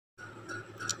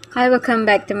Hi, welcome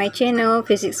back to my channel,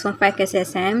 Physics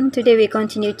form5KSSM. Today we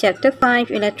continue Chapter 5,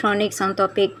 Electronics on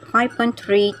topic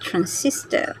 5.3,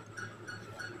 Transistor.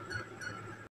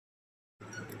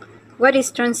 What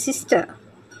is transistor?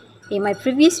 In my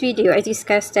previous video, I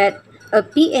discussed that a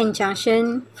p-n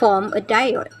junction forms a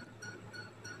diode.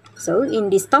 So in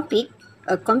this topic,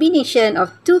 a combination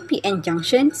of two p-n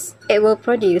junctions, it will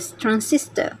produce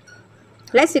transistor.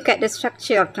 Let's look at the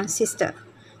structure of transistor.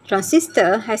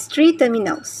 Transistor has three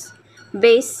terminals: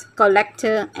 base,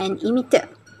 collector, and emitter.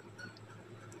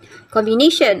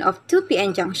 Combination of two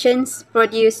p-n junctions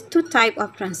produce two types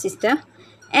of transistor: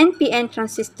 n-p-n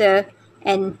transistor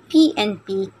and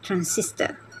p-n-p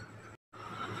transistor.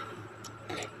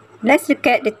 Let's look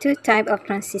at the two types of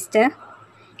transistor: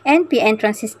 n-p-n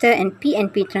transistor and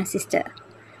p-n-p transistor.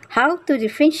 How to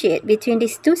differentiate between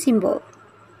these two symbols?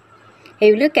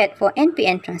 If you look at for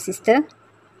n-p-n transistor,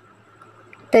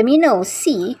 terminal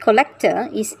C, collector,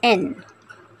 is N,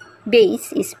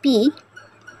 base is P,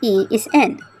 E is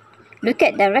N. Look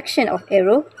at direction of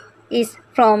arrow is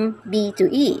from B to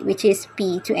E, which is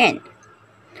P to N.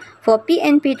 For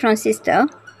p-n-p transistor,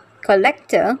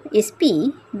 collector is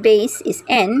P, base is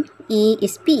N, E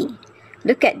is P.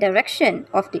 Look at direction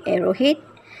of the arrowhead.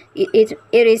 It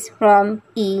is from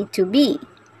E to B,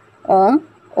 or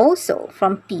also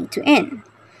from P to N.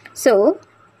 So,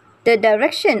 the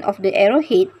direction of the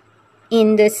arrowhead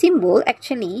in the symbol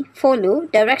actually follow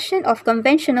direction of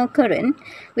conventional current,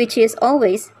 which is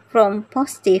always from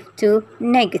positive to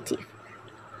negative.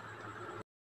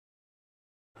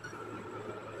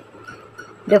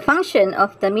 The function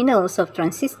of terminals of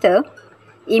transistor: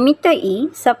 emitter E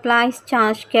supplies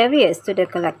charge carriers to the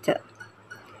collector.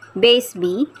 Base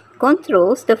B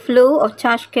controls the flow of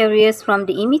charge carriers from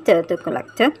the emitter to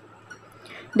collector.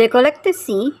 The collector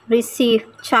C receives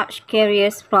charge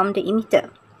carriers from the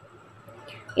emitter.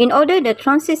 In order the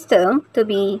transistor to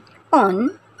be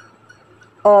on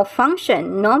or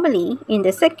function normally in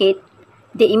the circuit,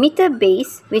 the emitter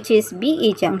base, which is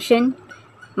BE junction,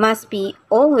 must be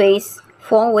always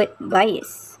forward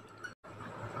bias.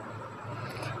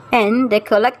 And the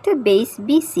collector base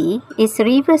BC is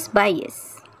reverse bias.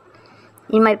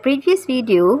 In my previous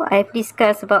video, I have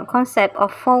discussed about concept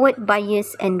of forward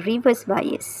bias and reverse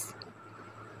bias.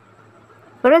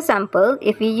 For example,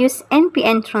 if we use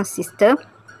n-p-n transistor,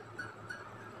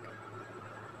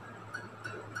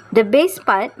 the base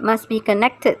part must be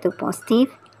connected to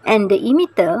positive and the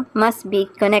emitter must be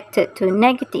connected to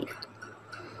negative,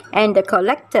 and the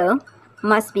collector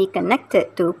must be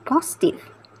connected to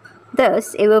positive.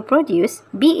 Thus, it will produce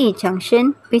BE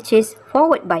junction, which is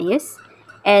forward bias,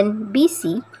 and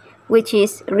BC, which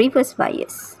is reverse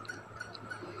bias.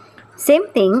 Same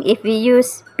thing if we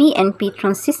use p-n-p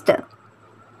transistor.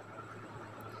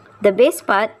 The base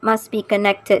part must be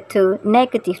connected to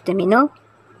negative terminal,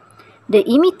 the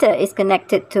emitter is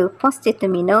connected to positive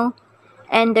terminal,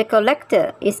 and the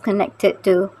collector is connected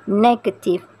to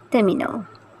negative terminal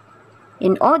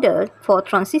in order for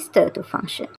transistor to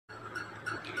function.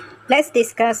 Let's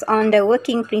discuss on the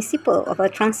working principle of a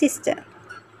transistor.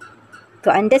 To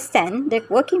understand the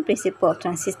working principle of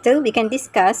transistor, we can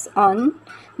discuss on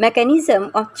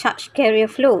mechanism of charge carrier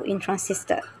flow in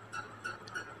transistor.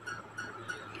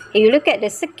 If you look at the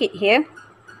circuit here,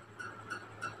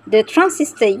 the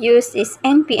transistor used is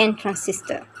n-p-n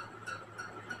transistor.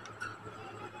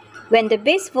 When the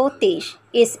base voltage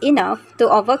is enough to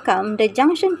overcome the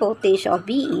junction voltage of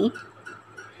BE,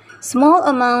 small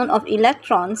amount of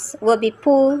electrons will be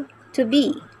pulled to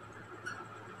B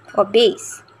or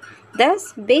base.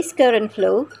 Thus, base current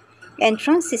flow and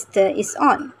transistor is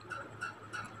on.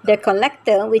 The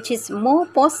collector, which is more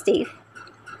positive,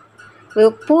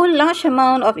 will pull large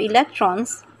amount of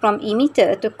electrons from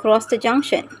emitter to cross the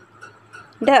junction.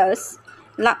 Thus,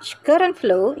 large current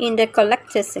flow in the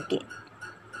collector circuit.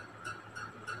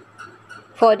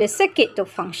 For the circuit to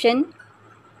function,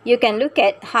 you can look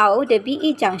at how the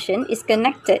BE junction is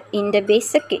connected in the base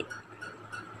circuit.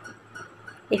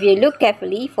 If you look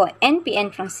carefully for n-p-n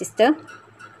transistor,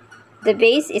 the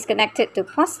base is connected to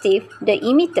positive, the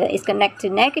emitter is connected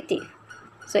to negative.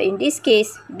 So in this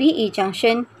case, BE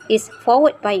junction is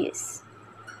forward bias.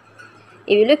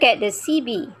 If you look at the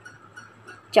CB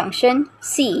junction,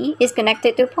 C is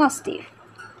connected to positive.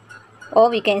 Or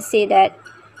we can say that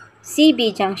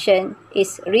CB junction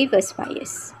is reverse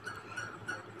bias.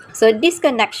 So this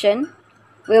connection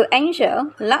will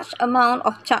ensure large amount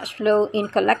of charge flow in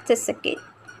collector circuit,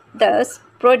 thus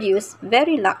produce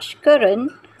very large current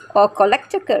or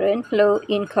collector current flow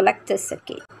in collector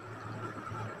circuit.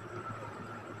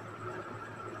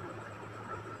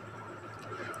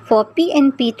 For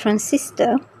p-n-p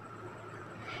transistor,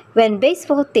 When base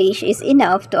voltage is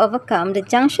enough to overcome the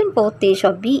junction voltage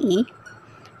of BE,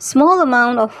 small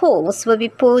amount of holes will be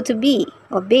pulled to B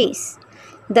or base.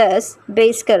 Thus,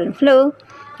 base current flow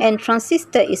and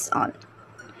transistor is on.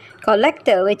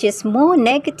 Collector, which is more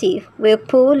negative, will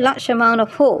pull large amount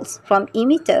of holes from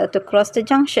emitter to cross the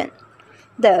junction.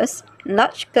 Thus,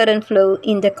 large current flow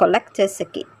in the collector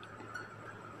circuit.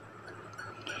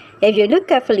 If you look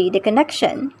carefully the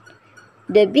connection,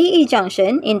 the BE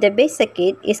junction in the base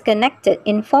circuit is connected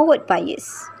in forward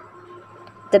bias.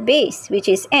 The base, which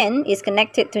is N, is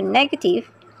connected to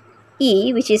negative.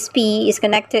 E, which is P, is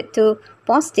connected to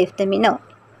positive terminal.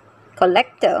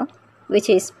 Collector, which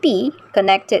is P,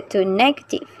 connected to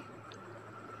negative.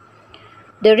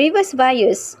 The reverse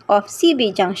bias of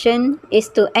CB junction is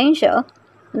to ensure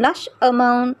large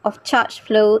amount of charge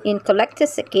flow in collector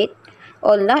circuit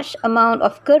or large amount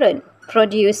of current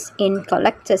produced in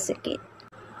collector circuit.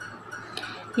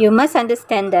 You must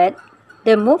understand that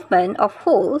the movement of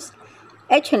holes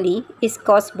actually is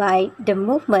caused by the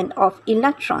movement of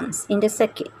electrons in the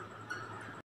circuit.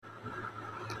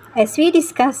 As we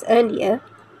discussed earlier,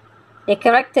 the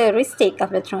characteristic of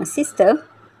the transistor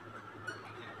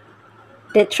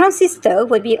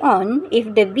will be on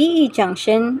if the BE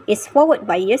junction is forward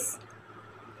biased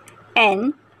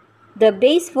and the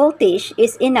base voltage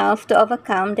is enough to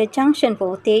overcome the junction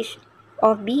voltage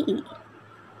of BE.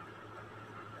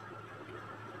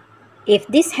 If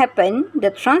this happens, the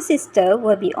transistor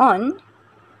will be on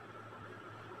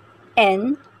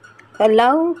and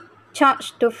allow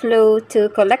charge to flow to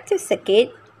collector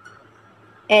circuit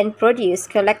and produce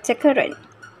collector current.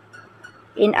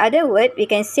 In other words, we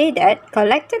can say that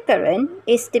collector current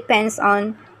depends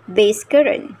on base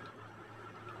current.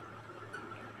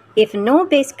 If no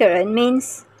base current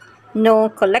means no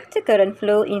collector current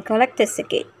flow in collector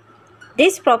circuit.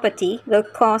 This property will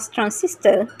cause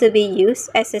transistor to be used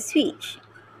as a switch.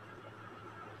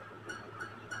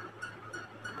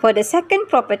 For the second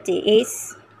property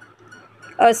is,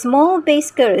 a small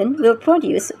base current will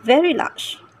produce very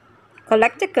large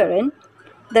collector current,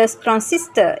 thus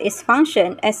transistor is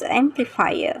function as an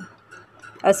amplifier.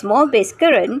 A small base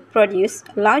current produces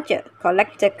larger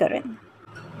collector current.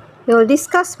 We will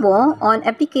discuss more on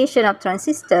application of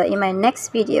transistor in my next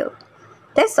video.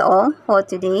 That's all for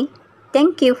today.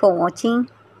 Thank you for watching.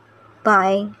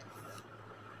 Bye.